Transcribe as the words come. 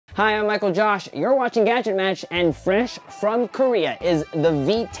Hi, I'm Michael Josh. You're watching Gadget Match, and fresh from Korea is the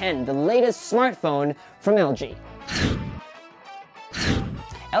V10, the latest smartphone from LG.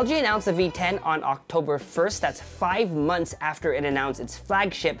 LG announced the V10 on October 1st. That's 5 months after it announced its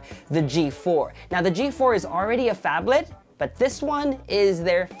flagship, the G4. Now, the G4 is already a phablet, but this one is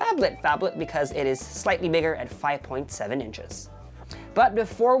their phablet because it is slightly bigger at 5.7 inches. But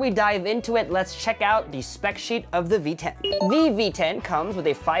before we dive into it, let's check out the spec sheet of the V10. The V10 comes with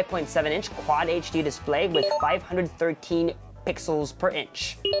a 5.7-inch Quad HD display with 513 pixels per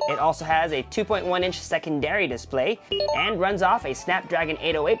inch. It also has a 2.1-inch secondary display and runs off a Snapdragon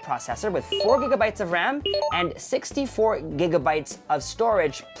 808 processor with 4 GB of RAM and 64 GB of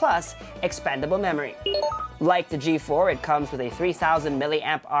storage plus expandable memory. Like the G4, it comes with a 3000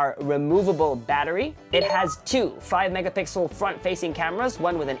 mAh removable battery. It has two 5-megapixel front-facing cameras,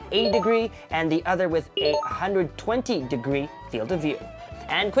 one with an 80-degree and the other with a 120-degree field of view.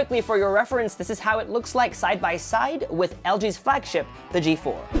 And quickly for your reference, this is how it looks like side by side with LG's flagship, the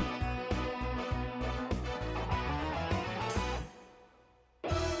G4.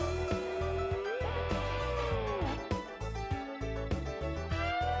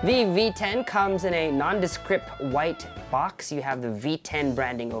 The V10 comes in a nondescript white box. You have the V10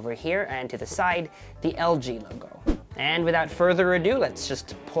 branding over here, and to the side, the LG logo. And without further ado, let's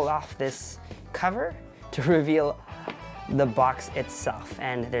just pull off this cover to reveal the box itself.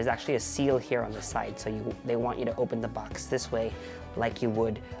 And there's actually a seal here on the side, so they want you to open the box this way like you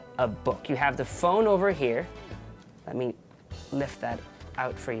would a book. You have the phone over here. Let me lift that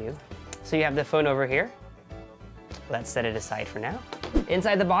out for you. So you have the phone over here. Let's set it aside for now.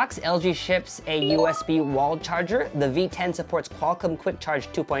 Inside the box, LG ships a USB wall charger. The V10 supports Qualcomm Quick Charge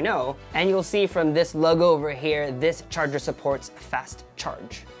 2.0, and you'll see from this logo over here, this charger supports fast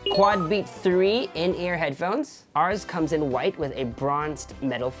charge. Quad Beat 3 in-ear headphones. Ours comes in white with a bronzed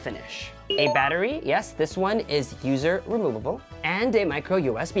metal finish. A battery, yes, this one is user removable, and a micro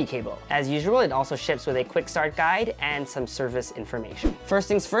USB cable. As usual, it also ships with a quick start guide and some service information. First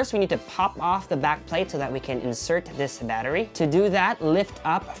things first, we need to pop off the back plate so that we can insert this battery. To do that, lift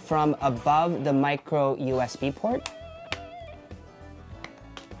up from above the micro USB port.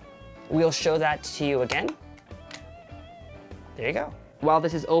 We'll show that to you again. There you go. While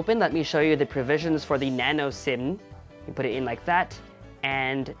this is open, let me show you the provisions for the nano SIM. You put it in like that,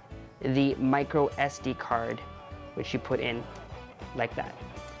 and the micro SD card, which you put in like that.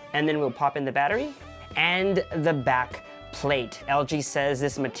 And then we'll pop in the battery and the back plate. LG says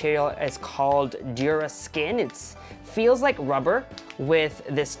this material is called Dura skin. It feels like rubber with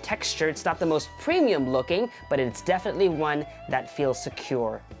this texture. It's not the most premium looking, but it's definitely one that feels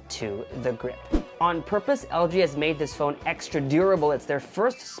secure to the grip. On purpose, LG has made this phone extra durable. It's their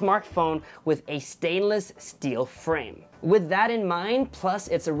first smartphone with a stainless steel frame. With that in mind, plus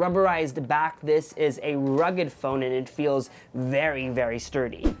it's a rubberized back, this is a rugged phone and it feels very, very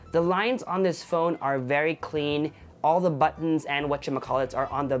sturdy. The lines on this phone are very clean. All the buttons and whatchamacallits are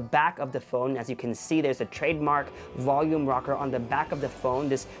on the back of the phone. As you can see, there's a trademark volume rocker on the back of the phone.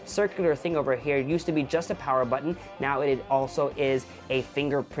 This circular thing over here used to be just a power button. Now it also is a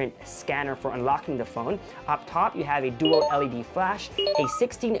fingerprint scanner for unlocking the phone. Up top, you have a dual LED flash, a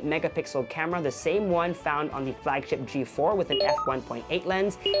 16 megapixel camera, the same one found on the flagship G4 with an f1.8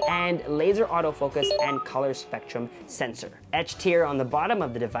 lens, and laser autofocus and color spectrum sensor. Etched here on the bottom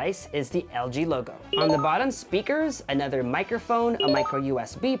of the device is the LG logo. On the bottom, speakers, another microphone, a micro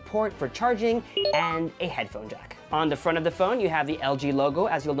USB port for charging, and a headphone jack. On the front of the phone, you have the LG logo.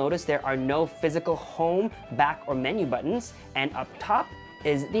 As you'll notice, there are no physical home, back, or menu buttons, and up top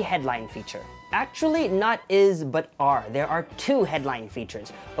is the headline feature. Actually, not is, but are. There are two headline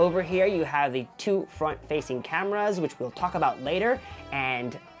features. Over here, you have the two front-facing cameras, which we'll talk about later,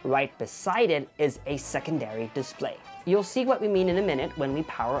 and right beside it is a secondary display. You'll see what we mean in a minute when we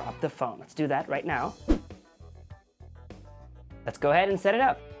power up the phone. Let's do that right now. Let's go ahead and set it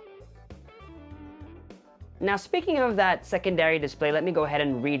up. Now, speaking of that secondary display, let me go ahead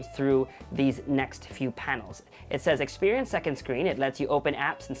and read through these next few panels. It says experience second screen. It lets you open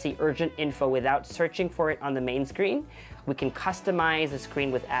apps and see urgent info without searching for it on the main screen. We can customize the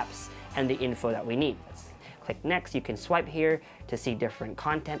screen with apps and the info that we need. Let's click next. You can swipe here to see different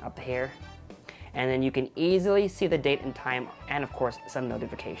content up here. And then you can easily see the date and time, and of course, some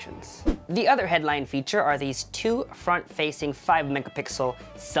notifications. The other headline feature are these two front-facing 5-megapixel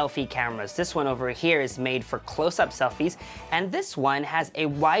selfie cameras. This one over here is made for close-up selfies, and this one has a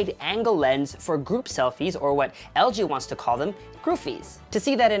wide-angle lens for group selfies, or what LG wants to call them, groupies. To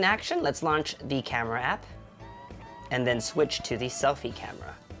see that in action, let's launch the camera app, and then switch to the selfie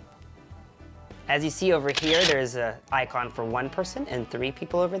camera. As you see over here, there's an icon for one person and 3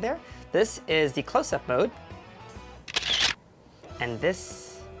 people over there. This is the close-up mode. And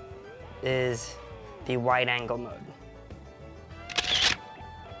this is the wide-angle mode.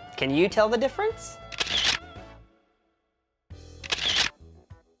 Can you tell the difference?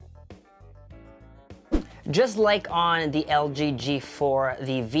 Just like on the LG G4,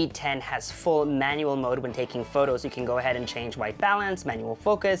 the V10 has full manual mode when taking photos. You can go ahead and change white balance, manual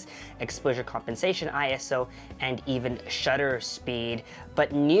focus, exposure compensation, ISO, and even shutter speed.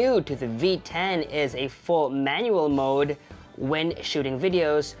 But new to the V10 is a full manual mode when shooting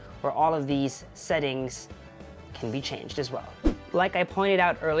videos, where all of these settings can be changed as well. Like I pointed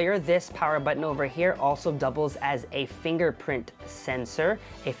out earlier, this power button over here also doubles as a fingerprint sensor,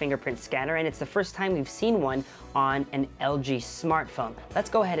 a fingerprint scanner, and it's the first time we've seen one on an LG smartphone. Let's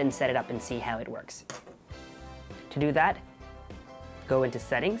go ahead and set it up and see how it works. To do that, go into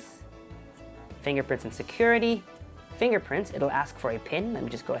Settings, Fingerprints and Security, Fingerprints. It'll ask for a PIN. Let me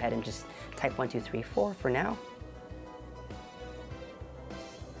just go ahead and just type 1234 for now.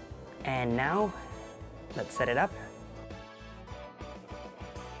 And now, let's set it up.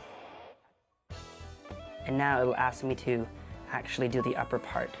 And now it'll ask me to actually do the upper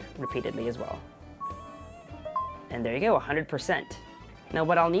part repeatedly as well. And there you go, 100%. Now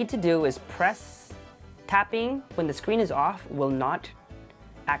what I'll need to do is tapping when the screen is off will not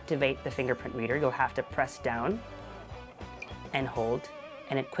activate the fingerprint reader. You'll have to press down and hold,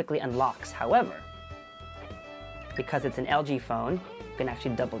 and it quickly unlocks. However, because it's an LG phone, you can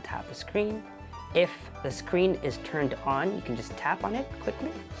actually double tap the screen. If the screen is turned on, you can just tap on it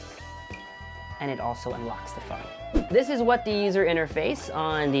quickly, and it also unlocks the phone. This is what the user interface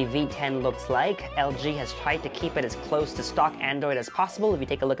on the V10 looks like. LG has tried to keep it as close to stock Android as possible. If you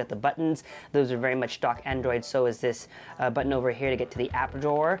take a look at the buttons, those are very much stock Android. So is this button over here to get to the app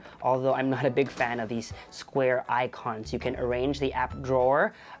drawer, although I'm not a big fan of these square icons. You can arrange the app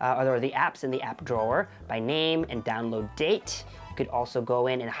drawer, or the apps in the app drawer by name and download date. You could also go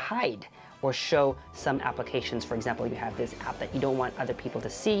in and hide or show some applications. For example, you have this app that you don't want other people to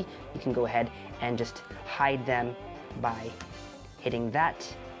see, you can go ahead and just hide them by hitting that,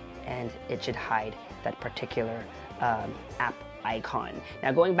 and it should hide that particular app icon.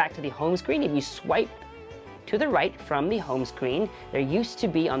 Now going back to the home screen, if you swipe to the right from the home screen, there used to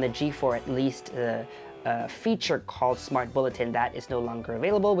be on the G4 at least a feature called Smart Bulletin. That is no longer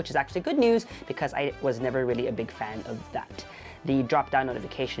available, which is actually good news because I was never really a big fan of that. The drop-down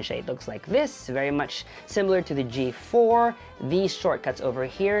notification shade looks like this, very much similar to the G4. These shortcuts over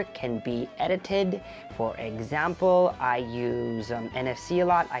here can be edited. For example, I use NFC a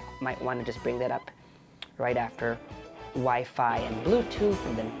lot. I might want to just bring that up right after Wi-Fi and Bluetooth,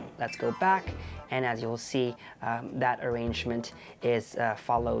 and then let's go back. And as you'll see, that arrangement is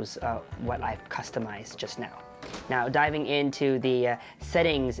follows what I've customized just now. Now diving into the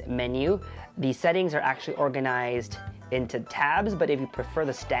settings menu, the settings are actually organized into tabs, but if you prefer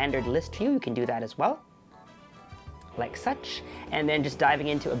the standard list view, you can do that as well, like such. And then just diving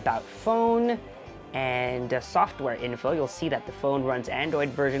into About Phone and software info, you'll see that the phone runs Android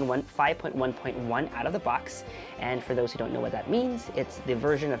version 5.1.1 out of the box. And for those who don't know what that means, it's the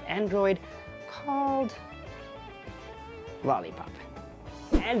version of Android called Lollipop.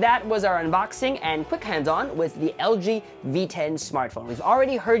 And that was our unboxing and quick hands-on with the LG V10 smartphone. We've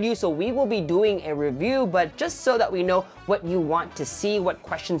already heard you, so we will be doing a review, but just so that we know what you want to see, what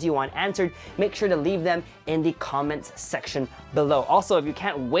questions you want answered, make sure to leave them in the comments section below. Also, if you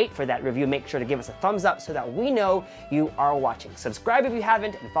can't wait for that review, make sure to give us a thumbs up so that we know you are watching. Subscribe if you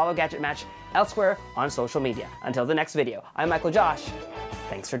haven't, and follow GadgetMatch elsewhere on social media. Until the next video, I'm Michael Josh.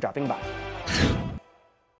 Thanks for dropping by.